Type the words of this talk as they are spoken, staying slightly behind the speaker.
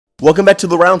Welcome back to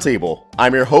the Roundtable.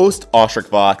 I'm your host, Oshrik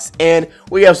Fox, and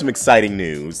we have some exciting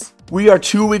news. We are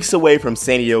 2 weeks away from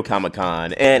San Diego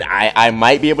Comic-Con, and I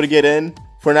might be able to get in.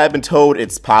 For now, I've been told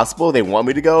it's possible they want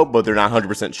me to go, but they're not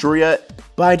 100% sure yet.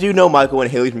 But I do know Michael and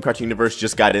Haley from Cartoon Universe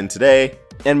just got in today,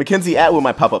 and Mackenzie Atwood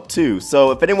might pop up too, so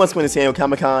if anyone's going to San Diego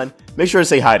Comic-Con, make sure to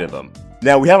say hi to them.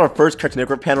 Now, we have our first Cartoon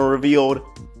Network panel revealed.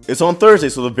 It's on Thursday,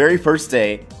 so the very first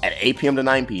day at 8 p.m. to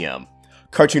 9 p.m.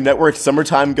 Cartoon Network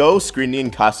Summertime Go Screening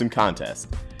and Costume Contest.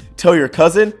 Tell your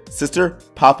cousin, sister,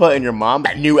 papa, and your mom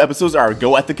that new episodes are a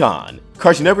go at the con.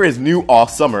 Cartoon Network is new all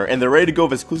summer, and they're ready to go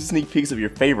with exclusive sneak peeks of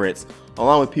your favorites,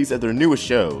 along with peeks at their newest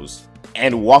shows.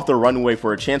 And walk the runway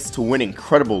for a chance to win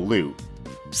incredible loot.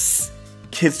 Psst!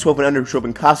 Kids 12 and under who show up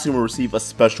in costume will receive a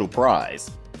special prize.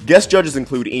 Guest judges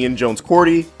include Ian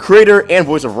Jones-Cordy, creator and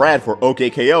voice of Rad for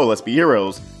OKKO Let's Be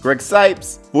Heroes, Greg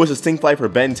Sipes, voice of Stingfly for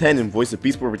Ben 10 and voice of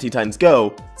Beast Boy for Teen Titans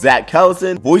Go, Zach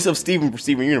Callison, voice of Steven for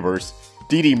Steven Universe,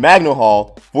 Dee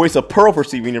Magnahall, voice of Pearl for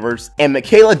Steven Universe, and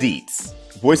Michaela Dietz,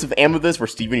 voice of Amethyst for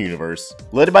Steven Universe,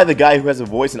 led by the guy who has a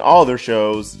voice in all their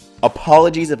shows.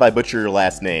 Apologies if I butcher your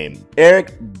last name,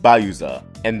 Eric Bayuza.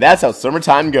 And that's how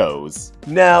summertime goes.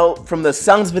 Now, from the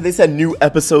sounds of it, they said new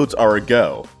episodes are a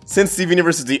go. Since Steven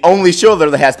Universe is the only show there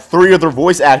that has 3 other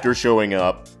voice actors showing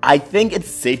up, I think it's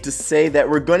safe to say that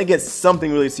we're going to get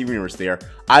something really Steven Universe there.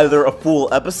 Either a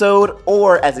full episode,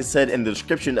 or as I said in the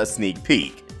description, a sneak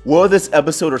peek. What will this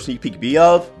episode or sneak peek be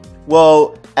of?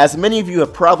 Well, as many of you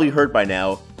have probably heard by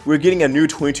now, we're getting a new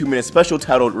 22-minute special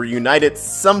titled Reunited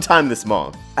sometime this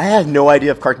month. I have no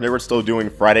idea if Cartoon Network's still doing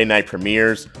Friday night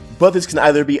premieres, but this can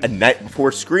either be a night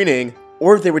before screening,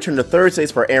 or if they return to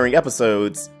Thursdays for airing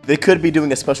episodes, they could be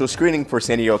doing a special screening for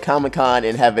San Diego Comic-Con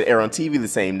and have it air on TV the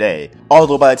same day.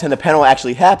 Although by the time the panel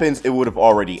actually happens, it would have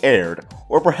already aired.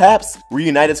 Or perhaps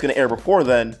Reunited's gonna air before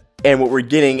then, and what we're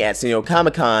getting at San Diego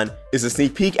Comic-Con is a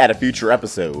sneak peek at a future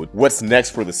episode. What's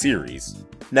next for the series?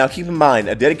 Now keep in mind,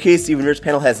 a dedicated Steven Universe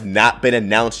panel has not been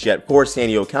announced yet for San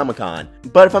Diego Comic-Con,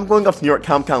 but if I'm going off New York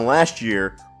Comic-Con last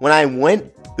year, when I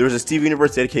went, there was a Steven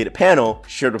Universe dedicated panel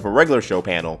shared with a regular show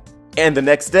panel. And the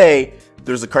next day,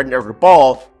 there's a Cartoon Network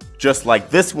ball, just like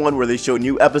this one where they showed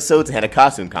new episodes and had a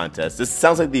costume contest. This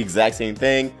sounds like the exact same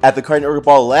thing. At the Cartoon Network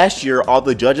ball last year, all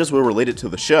the judges were related to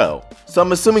the show. So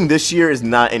I'm assuming this year is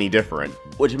not any different,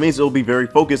 which means it will be very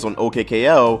focused on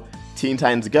OKKO, Teen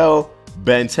Titans Go,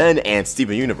 Ben 10, and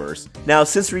Steven Universe. Now,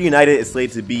 since Reunited is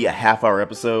slated to be a half-hour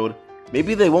episode,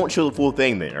 maybe they won't show the full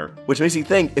thing there, which makes me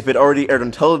think if it already aired on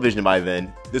television by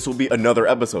then, this will be another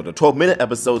episode, a 12-minute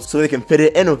episode, so they can fit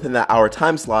it in within that hour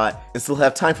time slot and still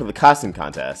have time for the costume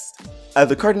contest. At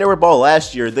the Cartoon Network ball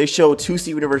last year, they showed 2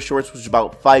 Steven Universe shorts, which was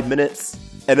about 5 minutes,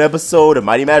 an episode of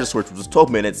Mighty Magic Shorts, which was 12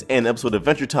 minutes, and an episode of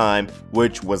Adventure Time,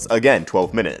 which was again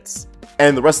 12 minutes.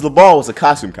 And the rest of the ball was a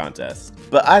costume contest.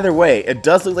 But either way, it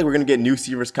does look like we're gonna get new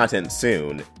Steven Universe content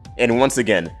soon. And once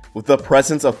again, with the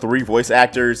presence of 3 voice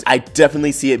actors, I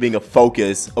definitely see it being a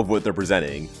focus of what they're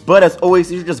presenting. But as always,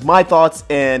 these are just my thoughts,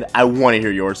 and I want to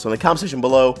hear yours. So in the comment section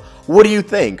below, what do you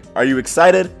think? Are you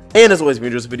excited? And as always, if you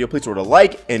enjoyed this video, please remember to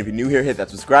like, and if you're new here, hit that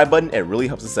subscribe button. It really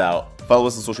helps us out. Follow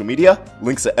us on social media,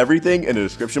 links to everything in the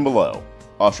description below.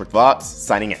 Oshrik Fox,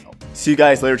 signing out. See you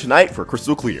guys later tonight for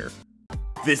Crystal Clear.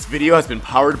 This video has been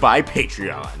powered by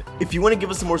Patreon. If you want to give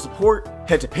us some more support,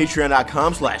 head to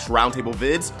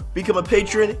patreon.com/roundtablevids, become a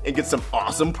patron, and get some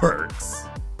awesome perks.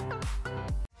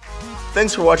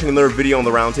 Thanks for watching another video on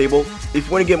the Roundtable. If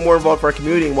you want to get more involved with our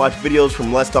community and watch videos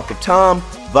from Let's Talk with Tom,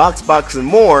 Voxbox, and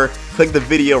more, click the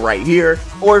video right here.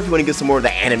 Or if you want to get some more of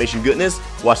the animation goodness,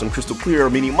 watch some Crystal Clear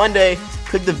or Meaning Monday,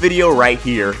 click the video right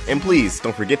here. And please,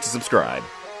 don't forget to subscribe.